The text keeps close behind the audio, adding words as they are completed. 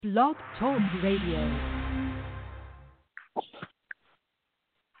Blog Talk Radio.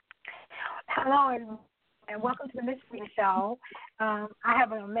 Hello, and welcome to the Mystery Show. I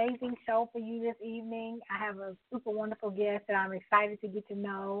have an amazing show for you this evening. I have a super wonderful guest that I'm excited to get to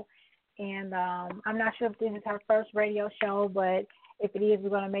know. And I'm not sure if this is her first radio show, but if it is, we're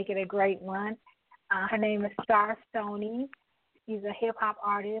going to make it a great one. Her name is Stony. She's a hip-hop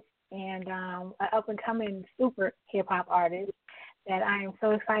artist and an up-and-coming super hip-hop artist that I am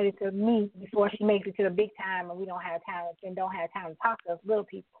so excited to meet before she makes it to the big time and we don't have time to talk to us little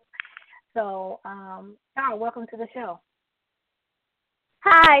people. So, Star, welcome to the show.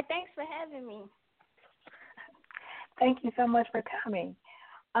 Hi, thanks for having me. Thank you so much for coming.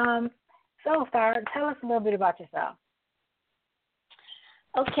 So, Star, tell us a little bit about yourself.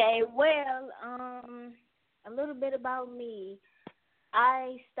 Okay, well, a little bit about me.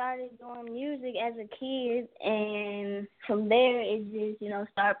 I started doing music as a kid, and from there it just,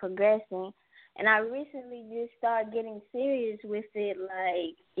 started progressing. And I recently just started getting serious with it,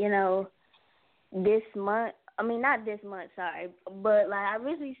 this month. I mean, not this month, sorry, but, I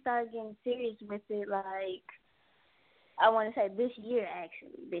recently started getting serious with it, I want to say this year.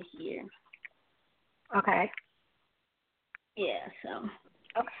 Okay. Yeah, so.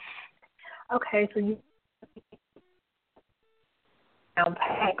 Okay, so you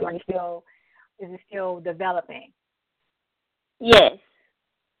unpack, or is it still developing? Yes.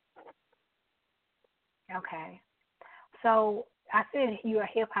 Okay. So I said you're a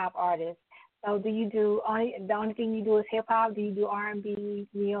hip hop artist. So do you do the only thing you do is hip hop? Do you do R&B,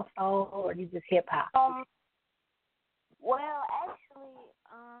 neo soul, or do you just hip hop? Well, actually,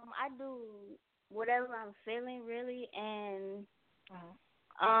 I do whatever I'm feeling really, and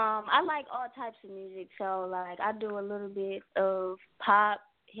I like all types of music. So I do a little bit of pop,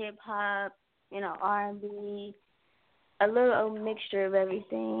 hip hop, R&B, a little mixture of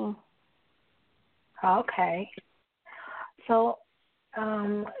everything. Okay. So,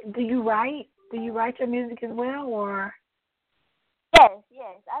 do you write? Do you write your music as well, or?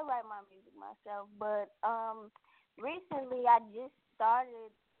 Yes, I write my music myself. But recently I just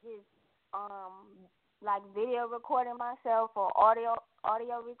started just video recording myself or audio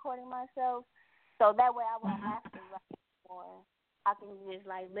recording myself. So that way I won't have to write more. I can just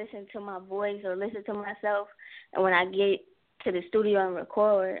listen to my voice or listen to myself, and when I get to the studio and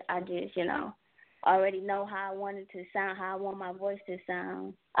record, I just already know how I want it to sound, how I want my voice to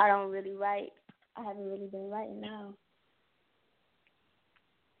sound. I don't really write. I haven't really been writing now.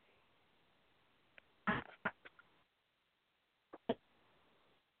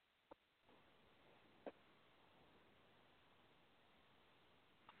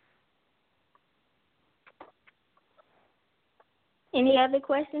 Any other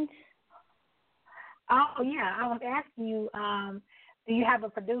questions? Oh, yeah. I was asking you, do you have a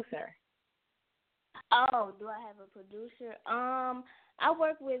producer? Oh, do I have a producer? I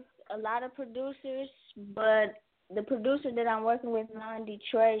work with a lot of producers, but the producer that I'm working with now in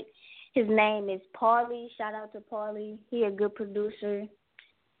Detroit, his name is Paulie. Shout out to Paulie. He a good producer,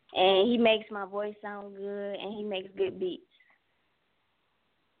 and he makes my voice sound good, and he makes good beats.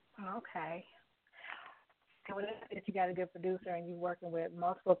 Okay. So if you got a good producer and you're working with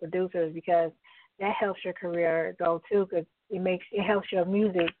multiple producers, because that helps your career go too, because it helps your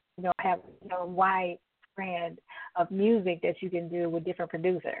music, have a wide brand of music that you can do with different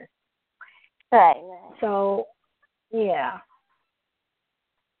producers. Right. So, yeah.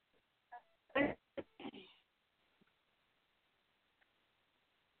 Can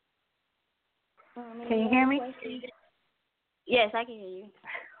you hear me? Yes, I can hear you.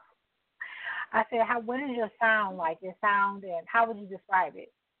 I said, what is your sound like? Your sound, and how would you describe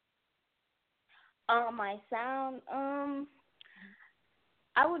it? My sound,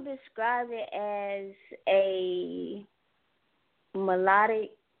 I would describe it as a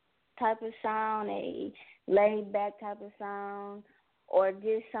melodic type of sound, a laid back type of sound, or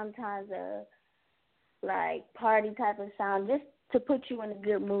just sometimes a party type of sound, just to put you in a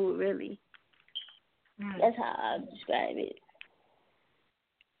good mood, really. That's how I describe it.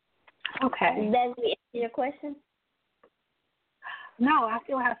 Okay. Does that answer your question? No, I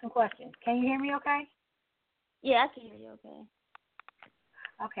still have some questions. Can you hear me okay? Yeah, I can hear you okay.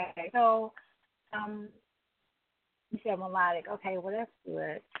 Okay. So, you said melodic. Okay, well, that's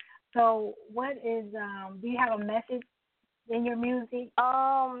good. So, what is, do you have a message in your music?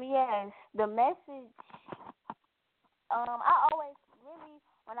 Yes. The message, I always, really,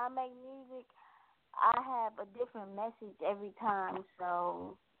 when I make music, I have a different message every time.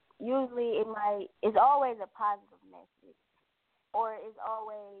 So, usually it's always a positive message, or it's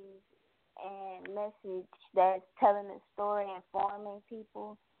always a message that's telling a story, informing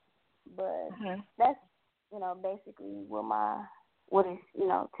people. But Mhm. that's, basically what it's,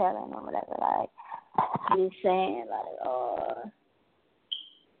 telling or whatever. Like, he's saying, like,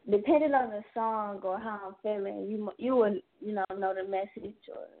 depending on the song or how I'm feeling, you would, know the message,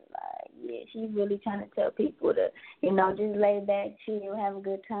 or like, yeah, she's really trying to tell people to, just lay back, chill, have a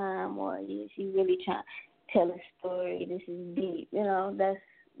good time, or yeah, she's really trying to tell a story. This is deep, that's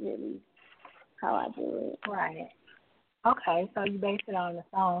really how I do it. Right. Okay, so you base it on the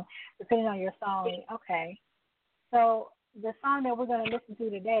song, depending on your song. Okay. So the song that we're going to listen to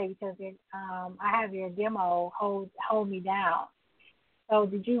today, because I have your demo, Hold Me Down. So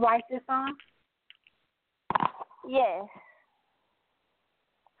did you write this song? Yes.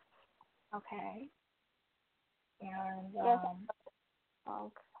 Okay. And Yes.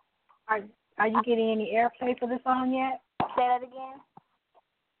 are you getting any airplay for the song yet? Say that again.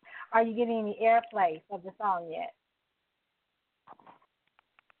 Are you getting any airplay for the song yet?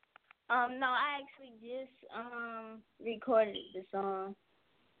 No, I actually just recorded the song.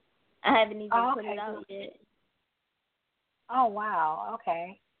 I haven't even put it out yet. Oh, wow.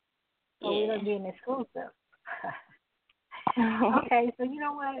 Okay. So yeah. we're going to be an exclusive. Okay, so you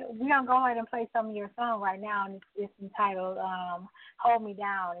know what? We're going to go ahead and play some of your song right now, and it's entitled Hold Me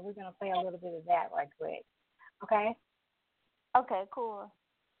Down, and we're going to play a little bit of that right quick. Okay? Okay, cool.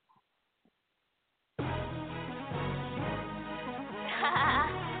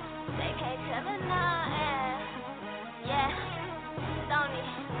 They can't tell me nothing. Yeah, Stony.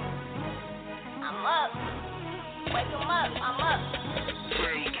 I'm up. Wake 'em up. I'm up.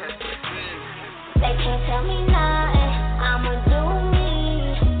 They can't tell me nothing. I'ma do me.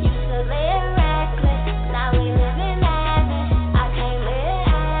 Used to live reckless. Now we living lavish. I can't live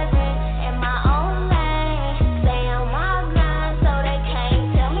average. In my own lane. Stay on my grind so they can't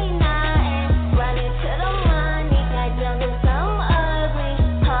tell me nothing. Running to the money. Got jungle some ugly.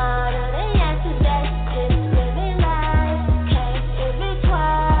 Harder than yesterday. Just living life. Can't live it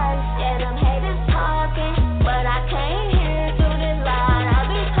twice. Yeah, them haters talking. But I can't hear through this lie. I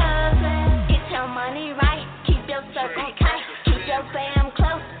be puzzling. Get your money right. Keep your circle tight. Keep your fam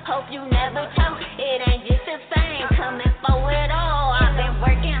close. Hope you never choke. It ain't just the same. Coming for it all. I've been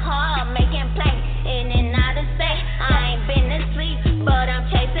working hard, making plays in and out of state. I ain't been asleep, but I'm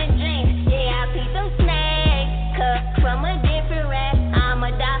chasing dreams. Yeah, I see some snakes. Cut from a different rack. I'ma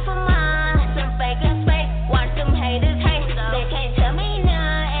die for mine. Some fake and fake. Watch them haters hate. They can't tell me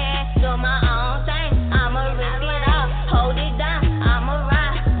nothing. Do my own thing. I'ma risk it all. Hold it down. I'ma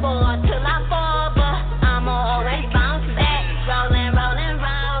ride. Fall till I fall, but I'ma always bounce back. Rolling, rolling,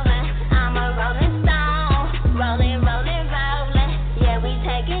 rolling. I'm a rolling stone. Rolling, rolling, rolling. Yeah, we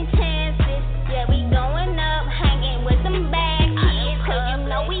taking chances. Yeah, we going up. Hanging with them bad kids. Cause you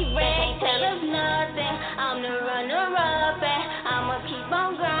know we red. Tell us nothing. I'm the runner-up and I'ma keep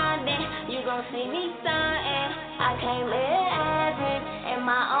on grinding. You gon' see me stunting. I can't live average in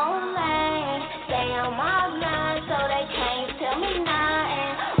my own lane. Stay on my grind so they can't tell me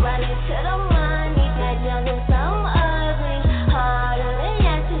nothing. Running to the money, got jungle some ugly. Harder than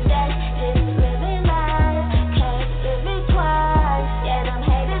yesterday, just living life. Can't live it twice. Yeah, them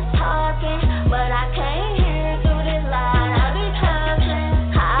haters talking, but I can't hear through this lie. I be puzzling.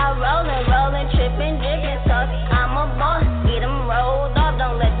 High rolling, rolling, tripping, dripping sauce. I'm a boss, get 'em rolled off.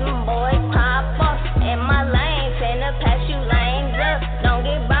 Don't let them boys pop off. In my lane, finna pass you lanes up. Don't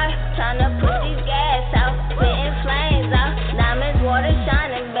get by, tryna put these gas out. Spitting flames out. Diamonds, water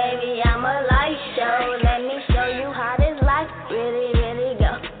shining, baby. I'm a light show. Let me show you how this life really, really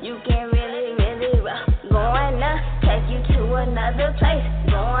go. You can really, really roll. Going up, take you to another place.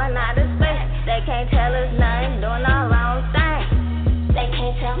 Going out of space. They can't tell us nothing, doing our own thing. They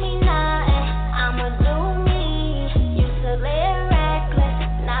can't tell me nothing. I'ma do me. Used to live reckless.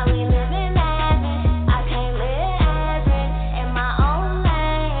 Now we living lavish. I can't live average in my own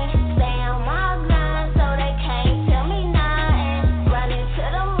lane. Stay on my grind so they can't tell me nothing. Running to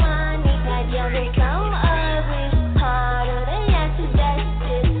the money, got jungle some ugly. Harder than yesterday,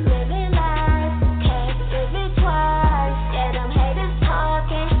 just living life. Can't live it twice. Yeah, them haters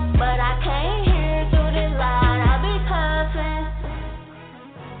talking, but I can't hear through this lie. I be puffing.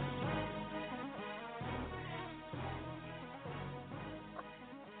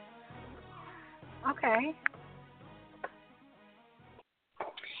 Okay.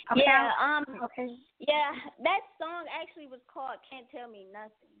 Yeah, Okay. yeah, that song actually was called Can't Tell Me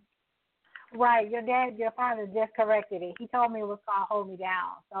Nothing. Right. Your father just corrected it. He told me it was called Hold Me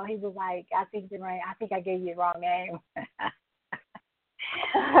Down. So he was like, I think I gave you the wrong name.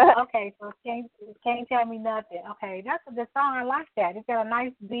 Okay, so can't tell me nothing. Okay, that's a good song. I like that. It's got a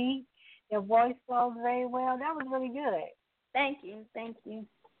nice beat. Your voice flows very well. That was really good. Thank you, thank you.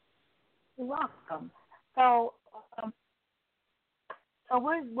 You're welcome. So, um, so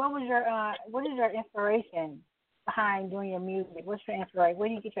what is your inspiration behind doing your music? What's your inspiration? Where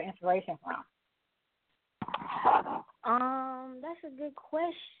do you get your inspiration from? That's a good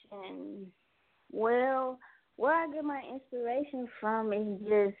question. Well, where I get my inspiration from is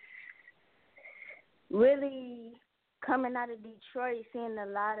just really coming out of Detroit, seeing a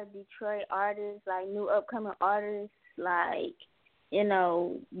lot of Detroit artists, like new upcoming artists, like,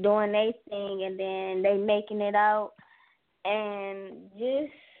 doing their thing and then they making it out. And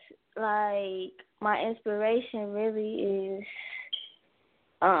just like my inspiration really is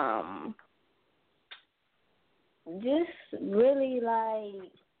um just really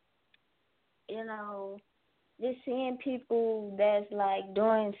like, you know, just seeing people that's like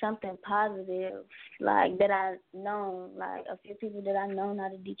doing something positive, like that I know, like a few people that I know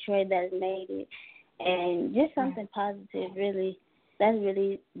out of Detroit that's made it, and just something positive. Really,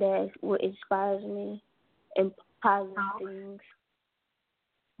 that's what inspires me and positive things.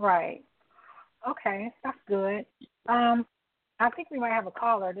 Right. Okay, that's good. I think we might have a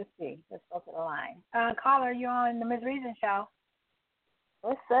caller. Let's see. Let's go to the line. Caller, you're on the Ms. Reason Show.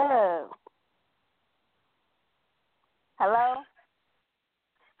 What's up? Hello?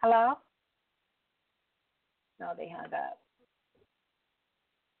 Hello? No, they hung up.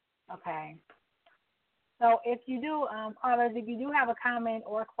 Okay. So if you do, callers, if you do have a comment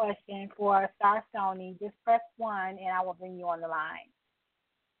or question for Star Stony, just press 1 and I will bring you on the line.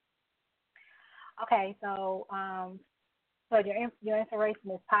 Okay, so so your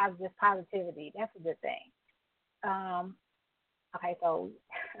inspiration is positivity. That's a good thing. Okay, so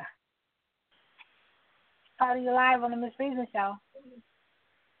calling you live on the Miss Reason Show.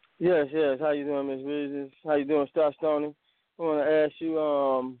 Yes. How you doing, Miss Reasons? How you doing, Star Stony? I want to ask you,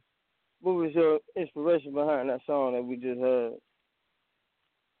 what was your inspiration behind that song that we just heard?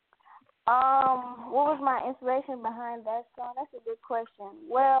 What was my inspiration behind that song? That's a good question.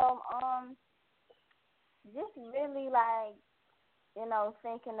 Well, just really like,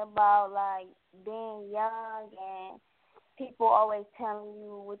 thinking about like being young and people always telling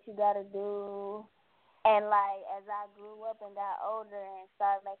you what you gotta do. And like as I grew up and got older and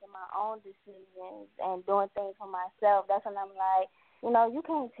started making my own decisions and doing things for myself, that's when I'm like, you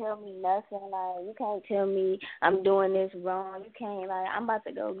can't tell me nothing. Like you can't tell me I'm doing this wrong. You can't, like, I'm about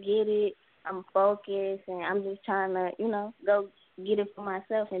to go get it. I'm focused and I'm just trying to, go get it for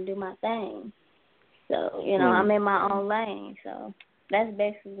myself and do my thing. So, I'm in my own lane. So that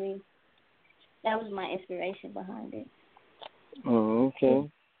was my inspiration behind it. Oh,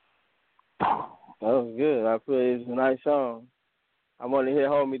 okay. That was good. I feel it's a nice song. I want to hear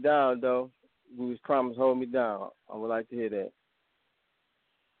Hold Me Down, though. We was promised Hold Me Down. I would like to hear that.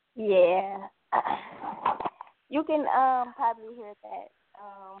 Yeah. You can probably hear that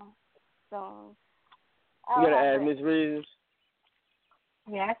song. You got to ask Miss Reasons.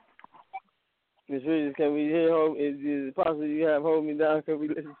 Yes. Miss Reasons, can we hear is it possible you have Hold Me Down? Can we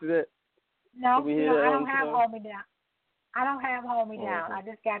listen to that? No, I don't have Hold Me Down. I don't have Hold Me Down. Okay. I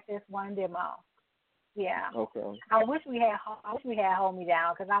just got this one demo. Yeah. Okay. I wish we had Hold Me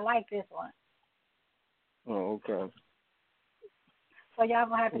Down because I like this one. Oh, okay. So y'all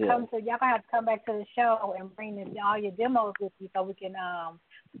gonna have to come back to the show and bring all your demos with you so we can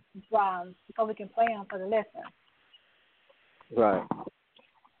play them for the listeners. Right.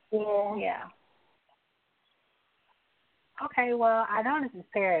 Yeah. Okay, well, I know this is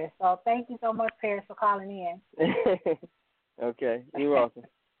Paris, so thank you so much, Paris, for calling in. Okay, you're welcome.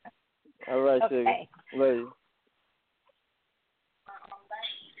 All right, okay. Sugar. Love you.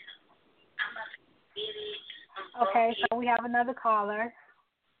 Okay, so we have another caller.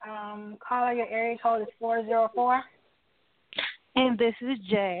 Caller, your area code is 404. And this is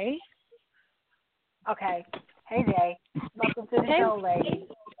Jay. Okay. Hey, Jay. Welcome to the show, lady.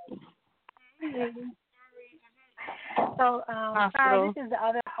 So, sorry, this is the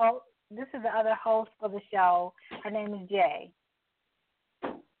other host. This is the other host for the show. Her name is Jay.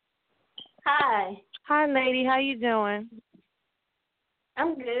 Hi. Hi, lady. How you doing?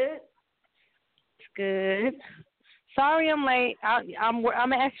 I'm good. It's good. Sorry I'm late.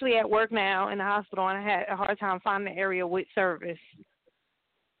 I'm actually at work now in the hospital, and I had a hard time finding the area with service.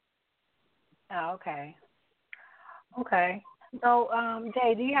 Oh, okay. Okay. So,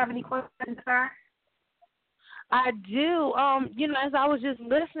 Jay, do you have any questions, sir? I do. As I was just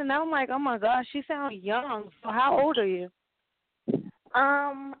listening, I'm like, oh my gosh, she sounds young. So how old are you?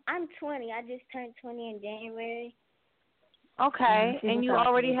 I'm 20. I just turned 20 in January. Okay, and you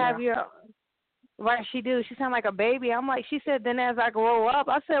already have your. Right, she do. She sound like a baby. I'm like, she said, then as I grow up.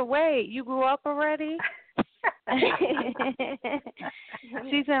 I said, wait, you grew up already?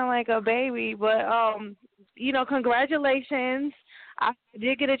 She sounds like a baby, but congratulations. I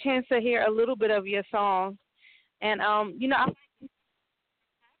did get a chance to hear a little bit of your song, and I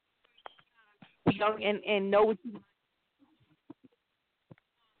young and know what you.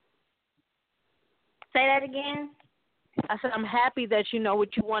 Say that again. I said I'm happy that you know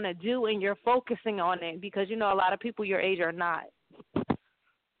what you want to do and you're focusing on it because a lot of people your age are not.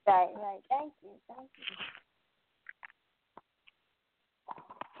 Right. Thank you.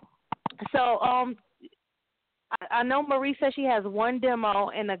 So I know Marie said she has one demo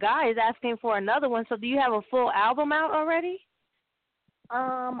and the guy is asking for another one. So do you have a full album out already?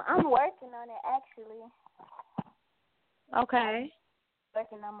 I'm working on it actually. Okay.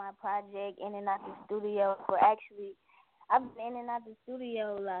 Working on my project in and out the studio I've been in and out the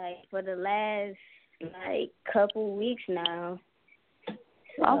studio for the last couple weeks now.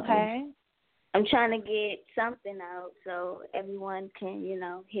 So okay. I'm trying to get something out so everyone can,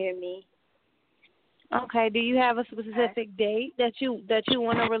 hear me. Okay. Do you have a specific date that you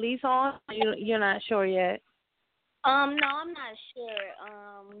want to release on? You're not sure yet. No, I'm not sure.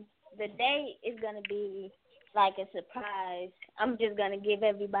 The date is gonna be a surprise. I'm just gonna give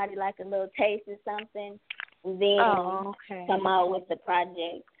everybody a little taste of something, and then come out with the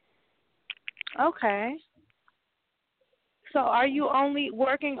project. Okay. So are you only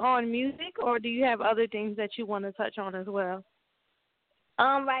working on music, or do you have other things that you want to touch on as well?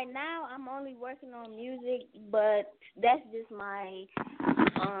 Right now I'm only working on music, but that's just my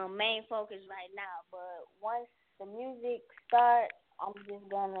main focus right now. But once the music starts, I'm just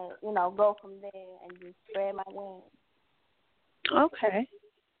gonna, go from there and just spread my wings. Okay.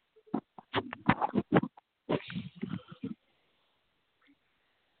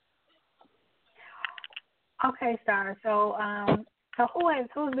 Okay, Star. So,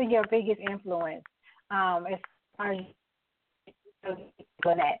 who's been your biggest influence as far as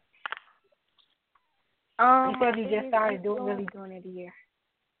for that? You said you just started doing it a year.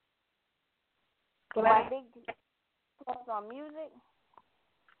 My big influence on music.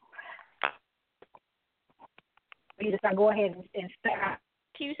 You just go ahead and start.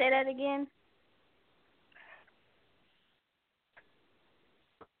 Can you say that again?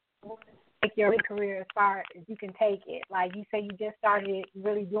 Take your career as far as you can take it. Like you say, you just started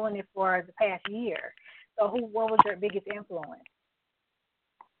really doing it for the past year. So, what was your biggest influence,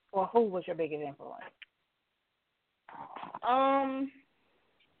 or who was your biggest influence?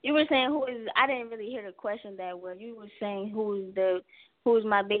 You were saying who is? I didn't really hear the question that well. You were saying who's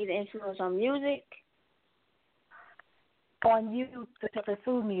my biggest influence on music? On you to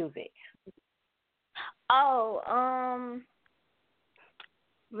pursue music. Oh,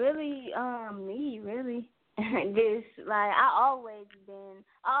 really, me, really. Just I always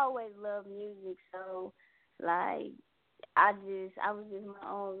loved music, so I was just my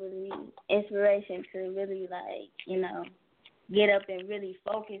own really inspiration to really get up and really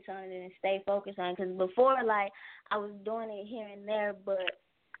focus on it and stay focused on it. Because before I was doing it here and there, but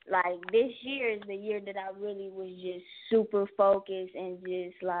this year is the year that I really was just super focused and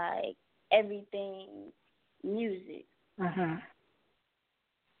just everything music. Mhm.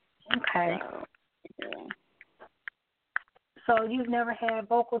 Okay. So you've never had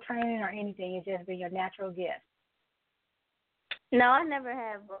vocal training or anything? It's just been your natural gift? No, I never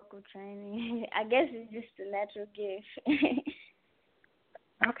had vocal training. I guess it's just a natural gift.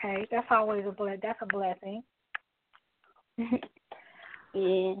 Okay, that's always that's a blessing.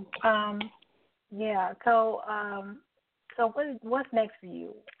 Yeah. Yeah. So what's next for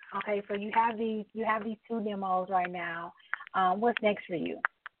you? Okay, so you have these two demos right now. What's next for you?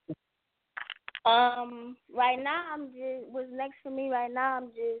 Right now what's next for me right now, I'm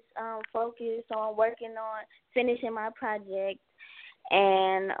just focused on working on finishing my project,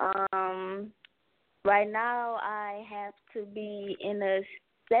 and right now I have to be in a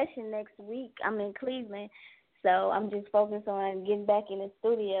session next week. I'm in Cleveland, so I'm just focused on getting back in the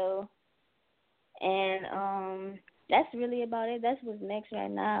studio, and that's really about it. That's what's next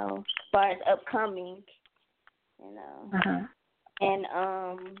right now as far as upcoming, Uh-huh. And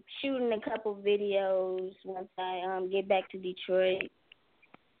shooting a couple videos once I get back to Detroit.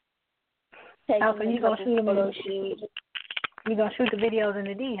 So you gonna shoot them? You gonna shoot the videos in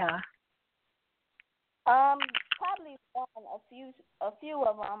the D, huh? Probably a few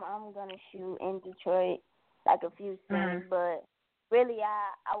of them I'm gonna shoot in Detroit, a few scenes, but really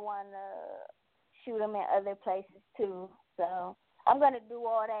I wanna shoot them in other places too. So I'm gonna do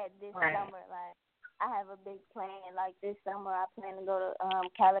all that this summer. I have a big plan. This summer, I plan to go to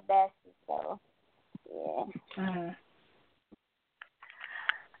Calabasas. So, yeah.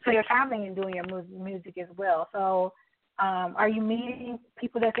 So you're traveling and doing your music as well. So are you meeting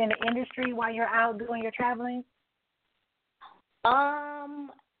people that's in the industry while you're out doing your traveling?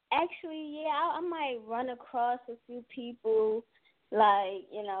 Actually, yeah, I might run across a few people, like,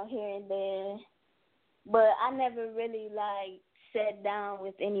 here and there. But I never really, sat down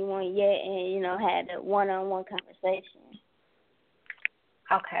with anyone yet and, had a one-on-one conversation.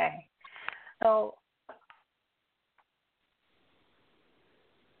 Okay. So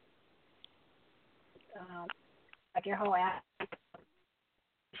like your whole app,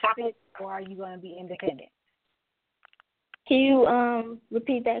 shopping, or are you going to be independent? Can you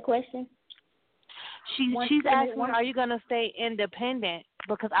repeat that question? She's asking, are you gonna stay independent?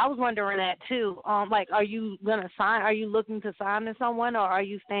 Because I was wondering that too. Are you gonna sign? Are you looking to sign to someone, or are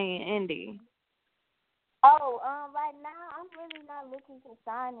you staying indie? Oh, right now I'm really not looking to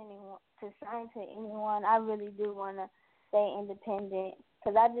sign to anyone. I really do want to stay independent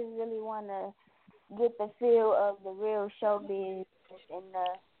because I just really want to get the feel of the real showbiz in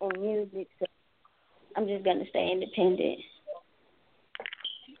music. So I'm just gonna stay independent.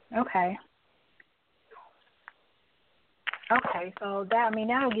 Okay. Okay, so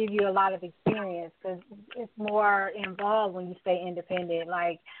that'll give you a lot of experience because it's more involved when you stay independent.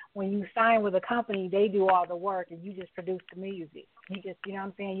 Like when you sign with a company, they do all the work and you just produce the music. You know what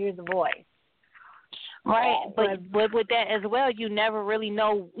I'm saying? You're the voice. Right, but with that as well, you never really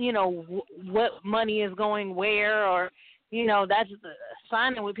know, what money is going where, or, that's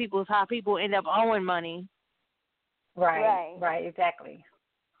signing with people is how people end up owing money. Right, exactly.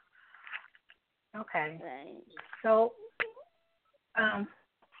 Okay. Right. So,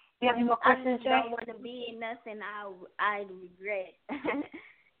 you have any more questions, Jay? I don't want to be in nothing I regret.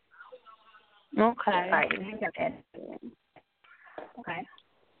 Okay. Right. Okay.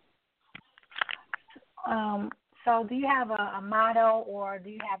 So do you have a motto or do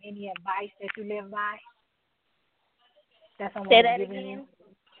you have any advice that you live by? That's someone Say that giving again? you?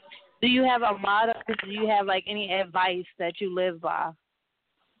 Do you have a motto? Do you have, any advice that you live by?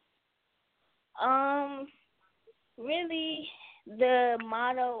 Really, the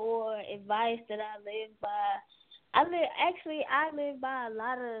motto or advice that I live by, I live by a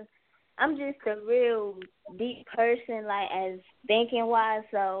lot of, I'm just a real deep person, as thinking-wise,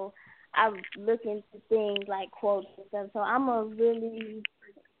 so I look into things like quotes and stuff, so I'm a really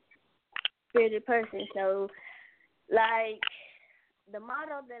spirited person, so, the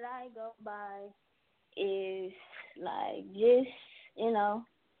motto that I go by is, just,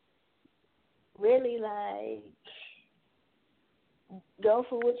 really, go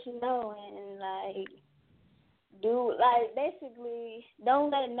for what you know and, do, basically,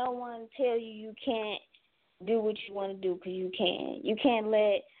 don't let no one tell you can't do what you want to do because you can. You can't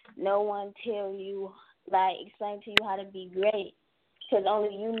let no one tell you, explain to you how to be great because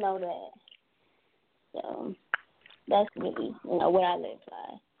only you know that. So that's really, what I live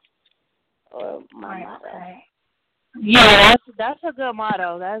by or my motto. Okay. Yeah, that's a good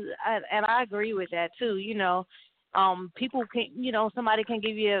motto. And I agree with that too. People can, somebody can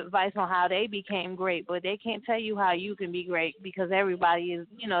give you advice on how they became great, but they can't tell you how you can be great because everybody is,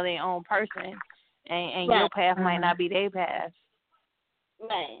 their own person, and your path might not be their path.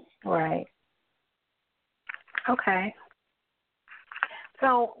 Right. Okay.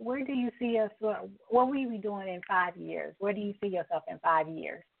 So where do you see us? What will you be doing in 5 years? Where do you see yourself in 5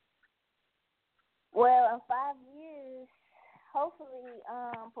 years? Well, in 5 years, hopefully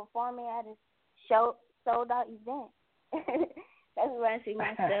performing at a sold-out event. That's where I see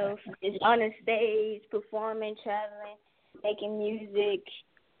myself, is on a stage, performing, traveling, making music,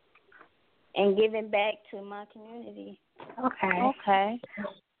 and giving back to my community. Okay.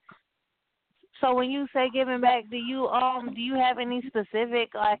 So when you say giving back, do you have any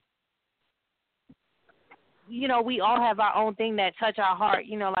specific, we all have our own thing that touch our heart.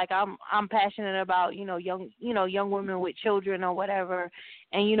 I'm passionate about, young women with children or whatever.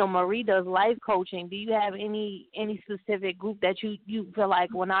 And, Marie does life coaching. Do you have any specific group that you feel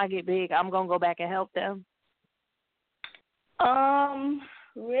like when I get big, I'm going to go back and help them?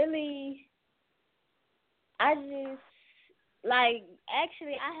 Really, I just,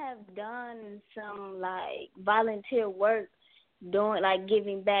 actually I have done some, volunteer work doing,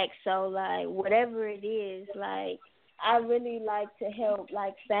 giving back. So, whatever it is, I really like to help,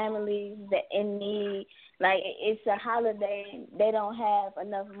 families that in need. It's a holiday. They don't have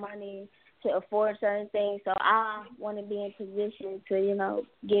enough money to afford certain things. So I want to be in position to,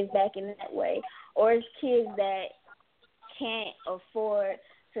 give back in that way. Or it's kids that can't afford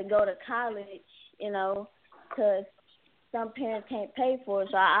to go to college, because some parents can't pay for it.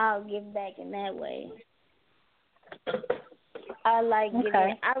 So I'll give back in that way. I like giving.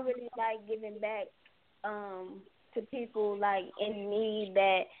 Okay. I really like giving back to people like in need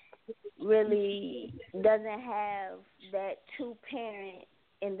that really doesn't have that two parent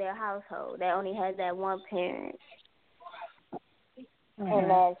in their household. That only has that one parent, and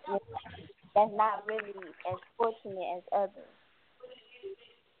that's not really as fortunate as others.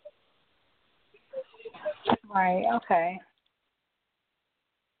 Right. Okay.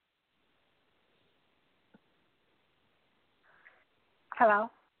 Hello.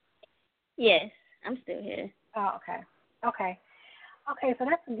 Yes, I'm still here. Oh, okay. Okay. Okay. So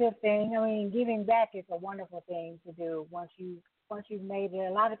that's a good thing. I mean, giving back is a wonderful thing to do. Once you've made it,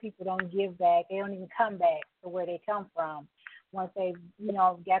 a lot of people don't give back. They don't even come back to where they come from once they,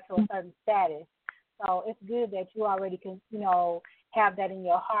 get to a certain status. So it's good that you already can, have that in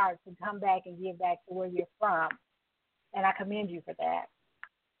your heart to come back and give back to where you're from. And I commend you for that.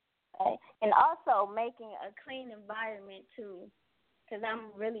 Right. And also making a clean environment too, because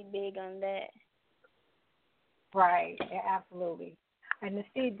I'm really big on that. Right. Yeah, absolutely. And the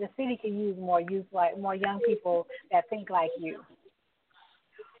city can use more youth, like more young people that think like you.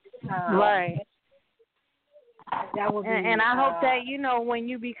 Right. That would be. And I hope that, when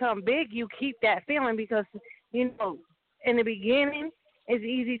you become big, you keep that feeling because, in the beginning, it's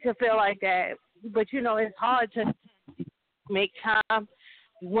easy to feel like that. But, it's hard to make time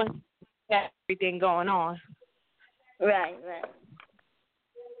when you got everything going on. Right.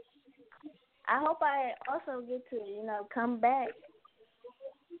 I hope I also get to, come back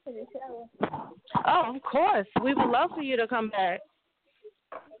to the show. Oh, of course. We would love for you to come back.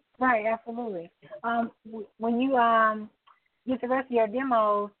 Right, absolutely. When you get the rest of your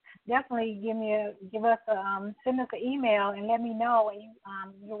demos, definitely send us an email and let me know.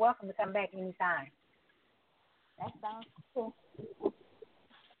 And you're welcome to come back anytime. That sounds cool.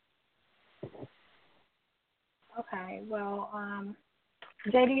 Okay. Well,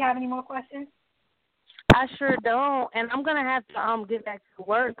 Jay, do you have any more questions? I sure don't, and I'm gonna have to get back to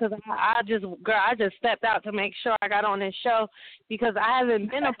work because I just stepped out to make sure I got on this show because I haven't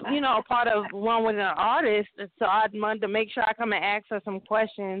been a part of one with an artist, so I wanted to make sure I come and ask her some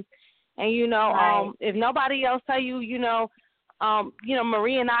questions, and right. If nobody else tell you,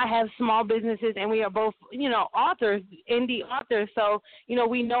 Marie and I have small businesses and we are both authors, indie authors, so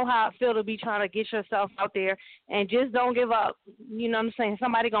we know how it feels to be trying to get yourself out there and just don't give up. You know what I'm saying?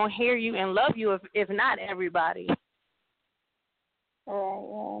 Somebody gonna hear you and love you if not everybody.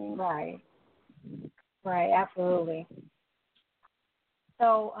 Right, absolutely.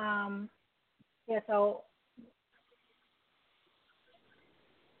 So so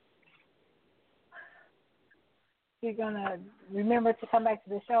you're gonna remember to come back to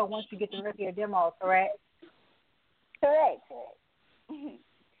the show once you get the rest of your demos, correct? Correct.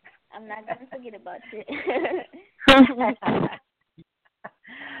 I'm not gonna forget about you.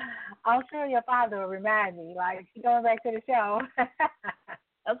 I'm sure your father will remind me. Like, you going back to the show?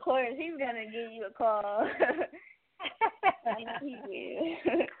 Of course, he's gonna give you a call. I know he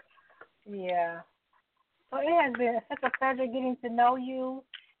will. Yeah. So it has been such a pleasure getting to know you,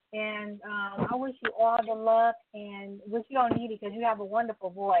 and I wish you all the luck. And which you don't need it because you have a wonderful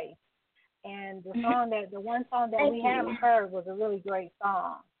voice. And the one song that we haven't heard was a really great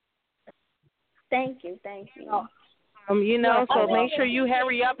song. Thank you. Oh. So make sure you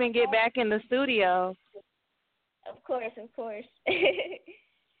hurry up and get back in the studio. Of course.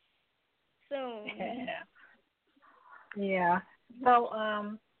 Soon. Yeah. So,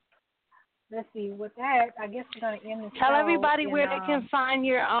 let's see. With that, I guess we're going to end the show. Tell everybody where they can find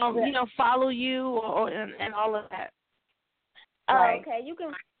your, follow you and all of that. Right. Okay. You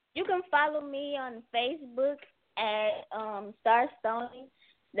can follow me on Facebook at Star Stony.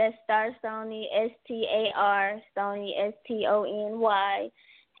 That's Star Stony, STAR Stony, STONY,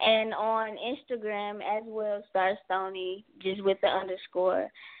 and on Instagram as well, Star Stony, just with the underscore,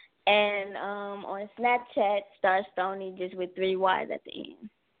 and on Snapchat, Star Stony, just with 3 Y's at the end.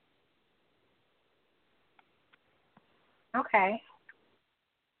 Okay.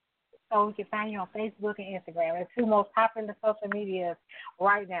 So we can find you on Facebook and Instagram. They're 2 most popular social medias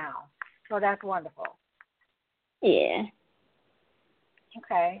right now. So that's wonderful. Yeah.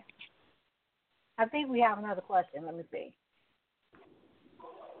 Okay. I think we have another question. Let me see.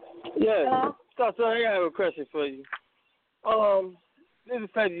 Yeah. So I have a question for you. This is the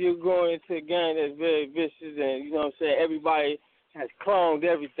fact that you're going into a game that's very vicious and, everybody has cloned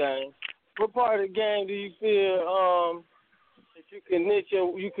everything. What part of the game do you feel that you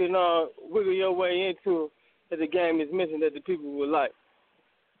can wiggle your way into that the game is missing that the people would like?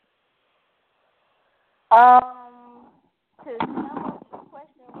 To sum up the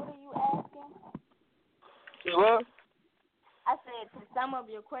question, what are you asking? Say what? I I said to sum up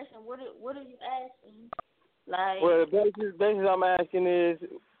your question, what are you asking? Like, well, the basis I'm asking is,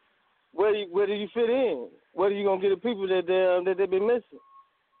 where do you fit in? What are you gonna get the people that they've been missing?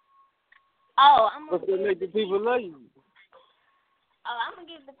 I'm What's gonna gonna make the people love you? I'm gonna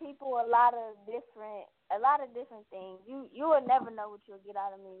give the people a lot of different things. You will never know what you'll get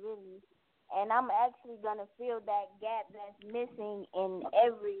out of me, really. And I'm actually gonna fill that gap that's missing in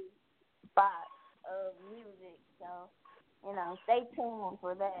every spot of music. So, stay tuned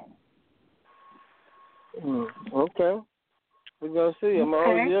for that. Okay. We're gonna see. I'm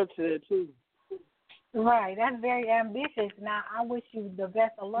already up to that too. Right, that's very ambitious. Now, I wish you the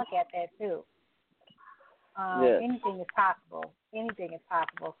best of luck at that too. Yes. Anything is possible. Anything is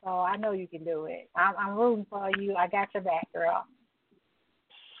possible. So I know you can do it. I'm rooting for you. I got your back, girl.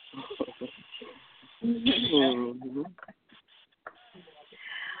 Mm-hmm.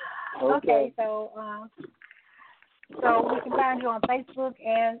 Okay, so we can find you on Facebook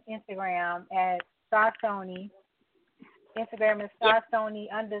and Instagram at Star Stony. Instagram is Star Stony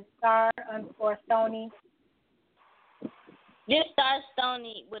 _Stony. Just Star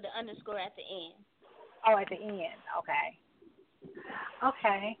Stony with an underscore at the end. Oh, at the end. Okay.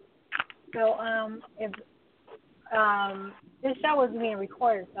 Okay. So if this show is being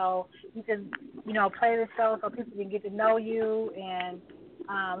recorded, so you can play the show so people can get to know you and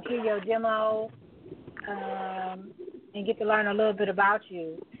hear your demo and get to learn a little bit about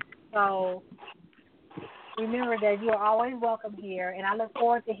you. So remember that you are always welcome here, and I look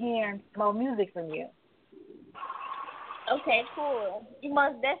forward to hearing more music from you. Okay, cool. You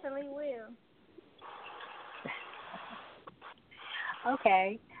most definitely will.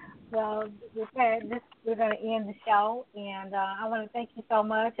 Okay. Well, with that, we're going to end the show, and I want to thank you so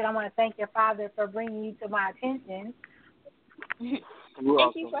much, and I want to thank your father for bringing you to my attention. Thank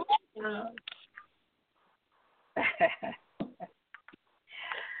you for having me.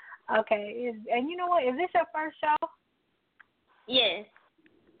 Okay, and you know what? Is this your first show? Yes.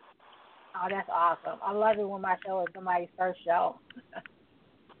 Oh, that's awesome. I love it when my show is somebody's first show.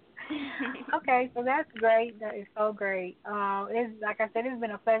 Okay, so that's great. That is so great. It's like I said, it's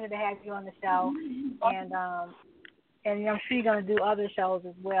been a pleasure to have you on the show, and I'm sure you're going to do other shows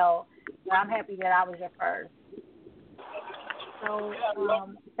as well. But I'm happy that I was your first. So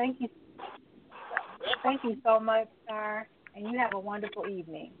thank you so much, Star, and you have a wonderful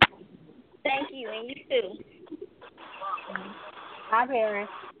evening. Thank you, and you too. Bye, Paris.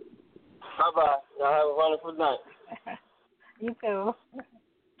 Bye-bye. Y'all have a wonderful night. You too.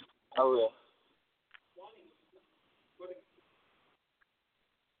 I will.